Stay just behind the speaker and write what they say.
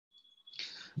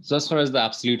So as far as the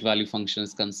absolute value function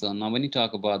is concerned, now when you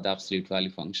talk about the absolute value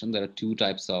function, there are two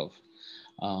types of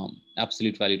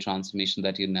absolute value transformation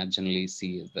that you not generally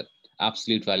see is that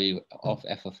absolute value of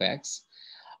f of x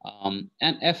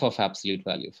and f of absolute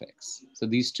value of x. So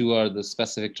these two are the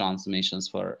specific transformations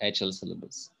for HL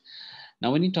syllabus.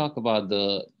 Now, when you talk about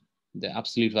the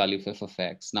absolute value of f of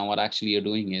x, now what actually you're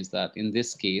doing is that in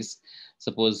this case,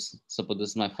 suppose this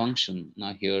is my function.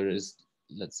 Now here is,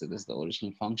 let's say this is the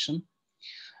original function.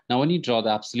 Now, when you draw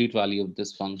the absolute value of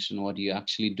this function, what you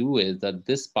actually do is that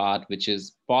this part, which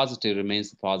is positive,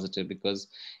 remains positive, because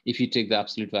if you take the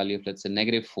absolute value of, let's say,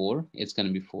 -4, it's going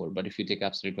to be 4. But if you take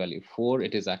absolute value of 4,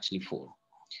 it is actually 4.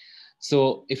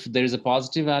 So if there is a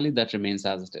positive value, that remains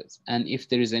as it is. And if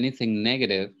there is anything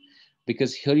negative,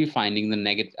 because here you're finding the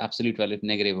negative absolute value of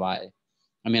negative y,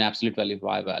 absolute value of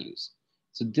y values.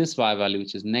 So this y value,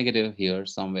 which is negative here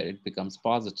somewhere, it becomes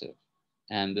positive.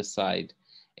 And this side,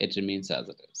 it remains as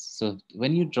it is. So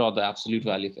when you draw the absolute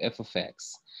value of f of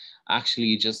x, actually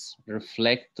you just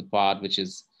reflect the part which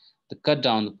is cut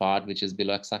down the part which is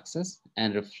below x-axis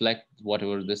and reflect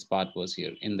whatever this part was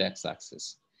here in the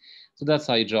x-axis. So that's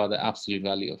how you draw the absolute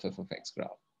value of f of x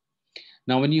graph.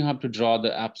 Now, when you have to draw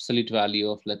the absolute value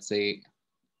of, let's say,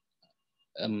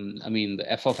 the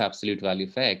f of absolute value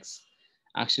of x,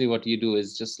 actually what you do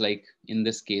is just like in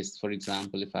this case, for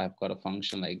example, if I've got a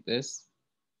function like this,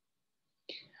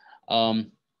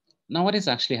 now what is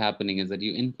actually happening is that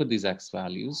you input these x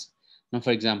values. Now,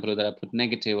 for example, whether I put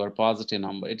negative or positive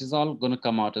number, it is all going to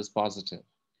come out as positive.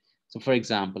 So for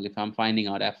example, if I'm finding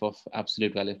out f of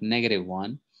absolute value of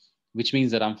 -1, which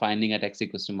means that I'm finding at x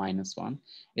equals to -1,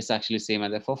 it's actually same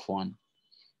as f of 1,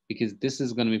 because this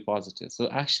is going to be positive. So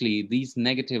actually these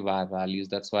negative y values,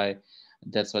 that's why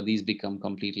these become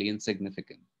completely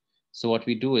insignificant. So what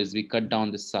we do is we cut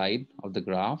down the side of the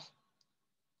graph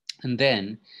and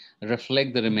then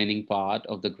reflect the remaining part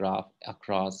of the graph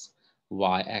across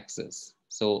y-axis.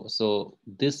 So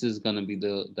this is going to be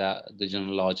the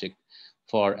general logic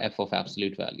for f of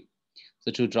absolute value.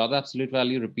 So to draw the absolute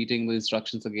value, repeating the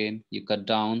instructions again, you cut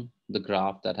down the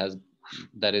graph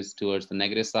that is towards the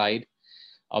negative side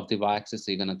of the y-axis.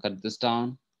 So you're going to cut this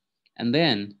down and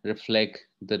then reflect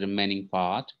the remaining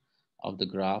part of the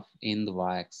graph in the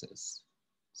y-axis.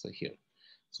 So here.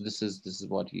 So this is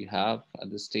what you have at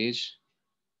this stage.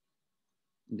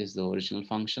 This is the original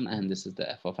function, and this is the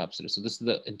f of absolute. So this is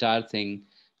the entire thing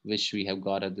which we have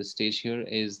got at this stage here.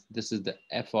 This is the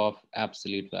f of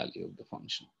absolute value of the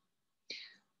function.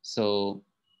 So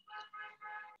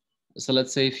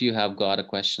let's say if you have got a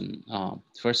question,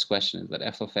 first question is that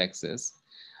f of x is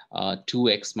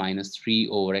 2x minus 3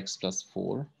 over x plus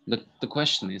 4. The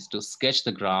question is to sketch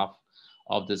the graph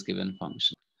of this given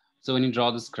function. So when you draw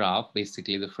this graph,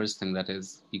 basically the first thing that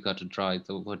is you got to draw is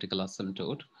the vertical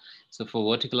asymptote. So for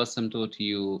vertical asymptote,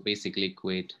 you basically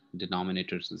equate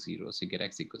denominators to 0. So you get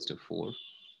x equals to 4.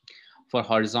 For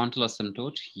horizontal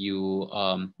asymptote, you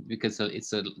because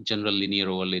it's a general linear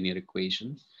over linear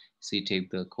equation, so you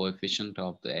take the coefficient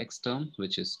of the x term,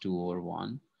 which is 2 over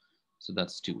 1. So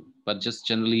that's 2. But just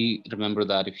generally remember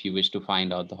that if you wish to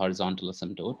find out the horizontal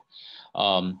asymptote,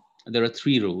 there are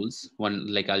 3 rules. One,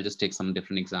 like I'll just take some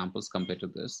different examples compared to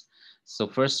this. So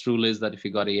first rule is that if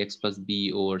you got ax plus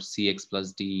b over cx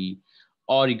plus d,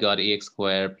 or you got ax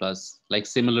squared plus like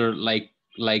similar like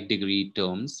degree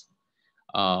terms,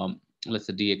 let's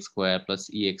say dx squared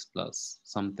plus ex plus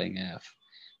something f,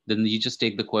 then you just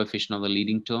take the coefficient of the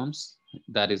leading terms.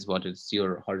 That is what is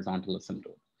your horizontal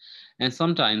asymptote. And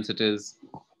sometimes it is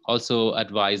also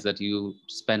advised that you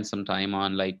spend some time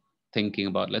on like thinking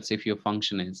about, let's say if your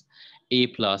function is a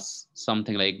plus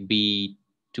something like b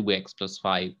 2x plus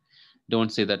 5,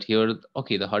 don't say that here,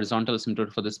 okay, the horizontal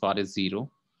asymptote for this part is 0,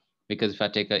 because if I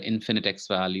take an infinite x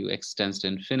value, x tends to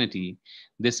infinity,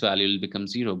 this value will become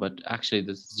 0. But actually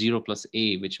this 0 plus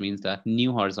a, which means that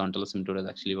new horizontal asymptote is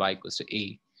actually y equals to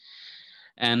a.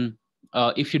 And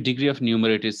if your degree of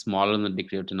numerator is smaller than the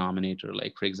degree of denominator,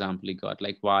 like for example, you got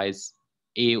like y is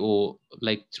AO,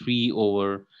 like 3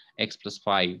 over x plus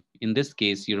 5. In this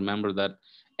case, you remember that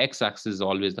x-axis is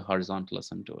always the horizontal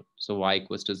asymptote. So y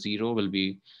equals to 0 will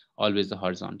be always the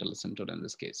horizontal asymptote in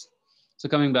this case. So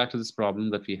coming back to this problem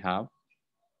that we have.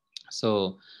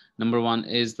 So number 1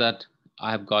 is that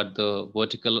I have got the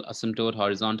vertical asymptote,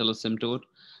 horizontal asymptote.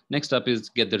 Next up is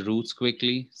get the roots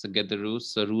quickly. So get the roots.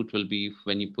 So root will be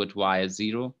when you put y as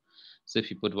 0. So if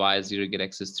you put y as 0, you get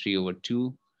x is 3 over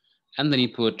 2. And then you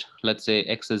put, let's say,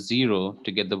 x as 0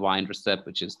 to get the y-intercept,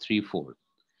 which is 3/4.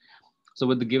 So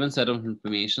with the given set of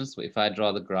information, so if I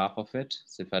draw the graph of it,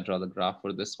 so if I draw the graph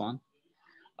for this one,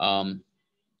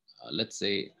 let's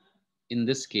say in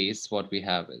this case, what we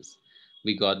have is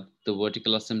We got the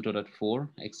vertical asymptote at 4,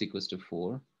 x equals to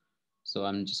 4. So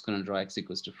I'm just going to draw x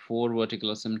equals to 4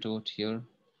 vertical asymptote here.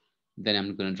 Then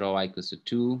I'm going to draw y equals to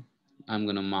 2. I'm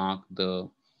going to mark the,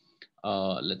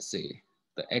 let's say,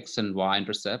 the x and y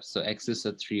intercepts. So x is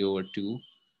at 3 over 2.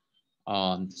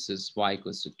 This is y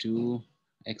equals to 2.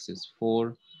 X is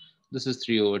 4. This is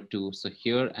 3 over 2. So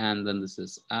here, and then this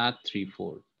is at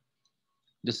 3/4.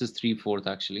 This is 3/4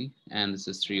 actually, and this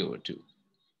is 3 over 2.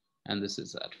 And this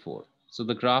is at 4. So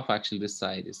the graph actually this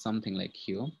side is something like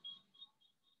here.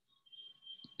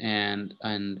 And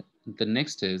the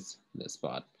next is this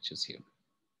part, which is here.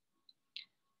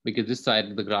 Because this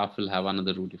side, the graph will have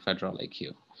another root if I draw like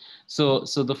here. So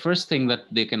the first thing that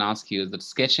they can ask you is that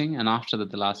sketching, and after that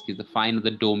they'll ask you to find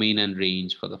the domain and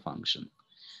range for the function.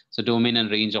 So domain and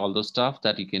range, all those stuff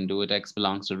that you can do it. X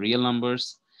belongs to real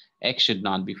numbers. X should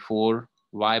not be 4.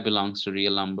 Y belongs to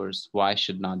real numbers. Y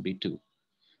should not be 2.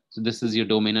 So this is your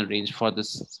domain and range for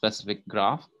this specific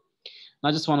graph. Now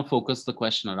I just want to focus the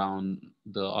question around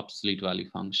the absolute value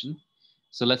function.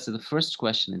 So let's say the first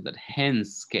question is that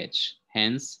hence sketch,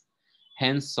 hence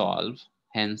solve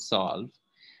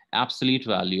absolute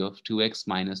value of 2x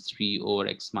minus 3 over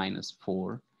x minus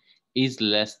 4 is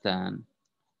less than,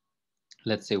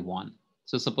 let's say, 1.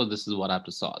 So suppose this is what I have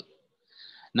to solve.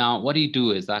 Now, what you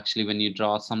do is actually when you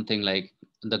draw something like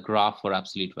the graph for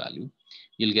absolute value,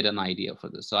 you'll get an idea for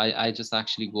this. So I just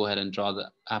actually go ahead and draw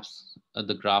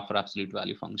the graph for absolute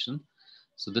value function.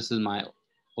 So this is my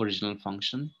original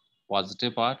function,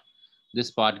 positive part.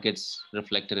 This part gets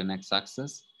reflected in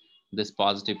x-axis. This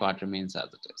positive part remains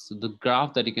as it is. So the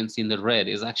graph that you can see in the red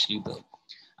is actually the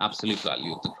absolute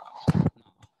value of the graph.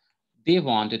 They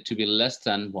want it to be less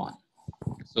than 1.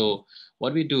 So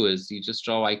what we do is you just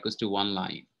draw y equals to 1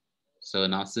 line. So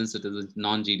now since it is a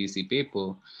non-GDC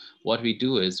paper, what we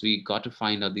do is we got to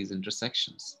find out these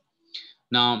intersections.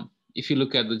 Now, if you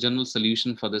look at the general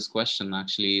solution for this question,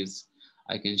 actually is,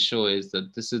 I can show is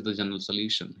that this is the general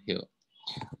solution here.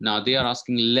 Now they are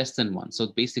asking less than 1. So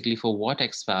basically for what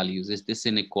x values is this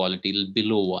inequality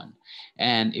below 1?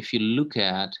 And if you look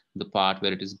at the part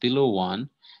where it is below 1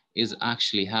 is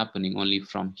actually happening only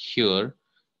from here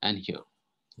and here.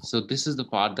 So this is the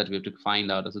part that we have to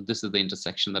find out. So this is the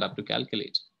intersection that I have to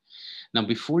calculate. Now,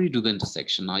 before you do the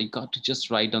intersection, now you got to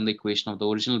just write down the equation of the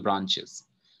original branches.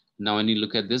 Now, when you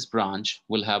look at this branch,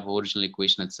 we'll have original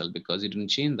equation itself because you didn't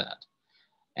change that.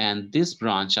 And this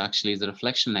branch actually is a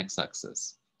reflection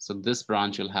x-axis. So this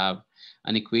branch will have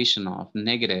an equation of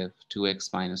negative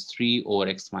 2x minus 3 over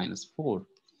x minus 4.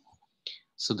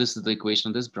 So this is the equation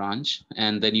of this branch.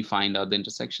 And then you find out the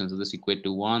intersection. So this equate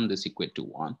to 1, this equate to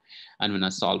 1. And when I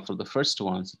solve for the first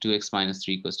one, so 2x minus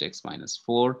 3 equals to x minus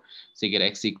 4. So you get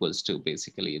x equals to,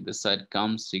 basically, this side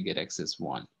comes, so you get x is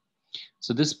 1.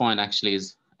 So this point actually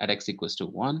is at x equals to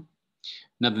 1.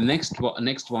 Now the next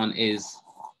one is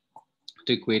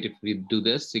to equate. If we do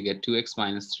this, you get 2x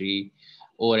minus 3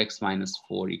 over x minus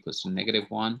 4 equals to negative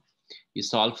 1. You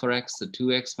solve for x, so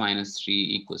 2x minus 3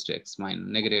 equals to x minus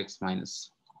negative x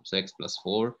minus, so x plus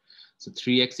 4. So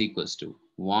 3x equals to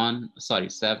 7.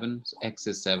 So x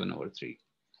is 7 over 3.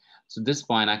 So this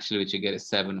point actually which you get is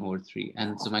 7 over 3.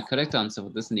 And so my correct answer for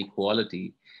this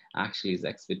inequality actually is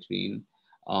x between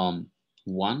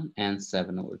 1 and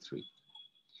 7 over 3.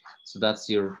 So that's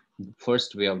your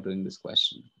first way of doing this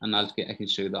question. And I can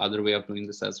show you the other way of doing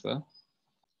this as well.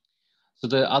 So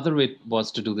the other way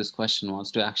was to do this question was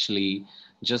to actually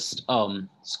just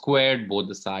squared both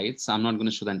the sides. I'm not going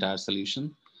to show the entire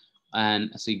solution. And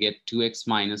so you get 2x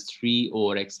minus 3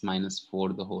 over x minus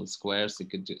 4 the whole square. So you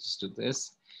could just do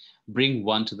this. Bring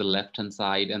 1 to the left-hand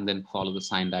side and then follow the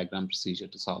sign diagram procedure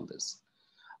to solve this.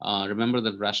 Remember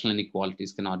that rational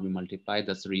inequalities cannot be multiplied.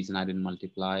 That's the reason I didn't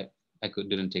multiply.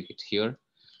 Didn't take it here.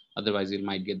 Otherwise, you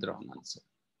might get the wrong answer.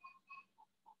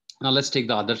 Now let's take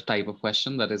the other type of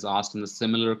question that is asked in the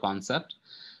similar concept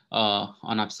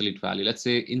on absolute value. Let's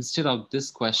say instead of this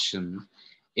question,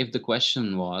 if the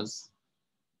question was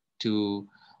to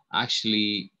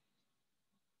actually,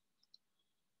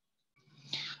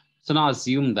 so now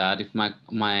assume that if my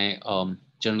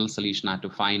general solution I had to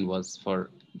find was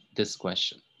for this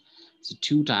question. So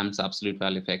 2 times absolute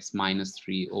value of x minus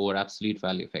 3 over absolute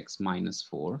value of x minus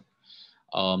 4.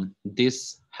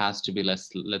 This has to be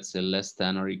let's say less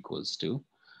than or equals to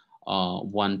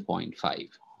 1.5.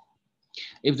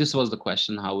 If this was the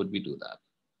question, how would we do that?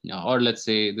 Or let's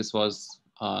say this was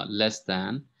less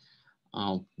than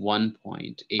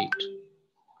 1.8.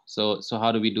 So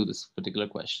how do we do this particular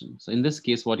question? So in this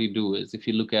case, what you do is if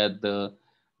you look at the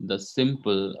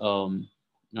simple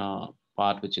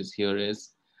part, which is here is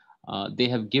they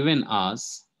have given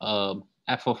us the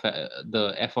f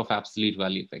of absolute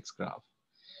value of x graph.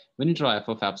 When you draw f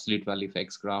of absolute value of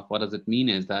x graph, what does it mean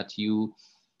is that you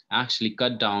actually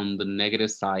cut down the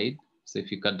negative side. So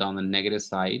if you cut down the negative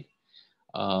side,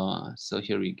 so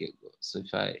here we go. So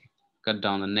if I cut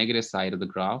down the negative side of the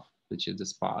graph, which is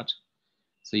this part,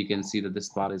 so you can see that this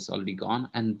part is already gone,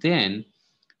 and then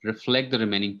reflect the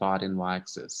remaining part in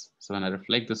y-axis. So when I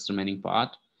reflect this remaining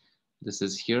part, this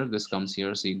is here, this comes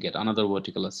here, so you get another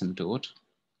vertical asymptote.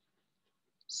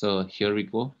 So here we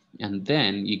go, and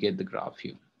then you get the graph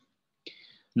here.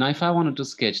 Now, if I wanted to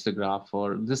sketch the graph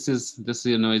for this is the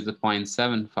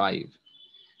 0.75.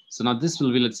 So now this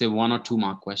will be, let's say, 1 or 2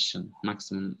 mark question,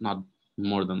 maximum, not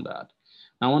more than that.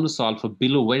 Now I want to solve for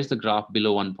below, where's the graph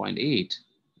below 1.8?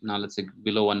 Now let's say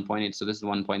below 1.8, so this is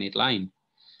 1.8 line.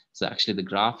 So actually the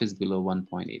graph is below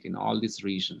 1.8 in all this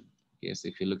region. Okay, so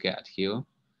if you look at here,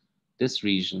 this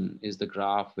region is the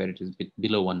graph where it is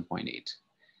below 1.8.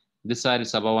 This side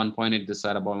is above 1.8, this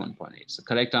side above 1.8. So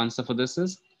correct answer for this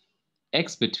is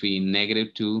x between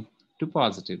 -2 to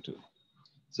 +2.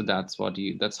 So that's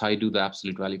how you do the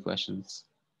absolute value questions.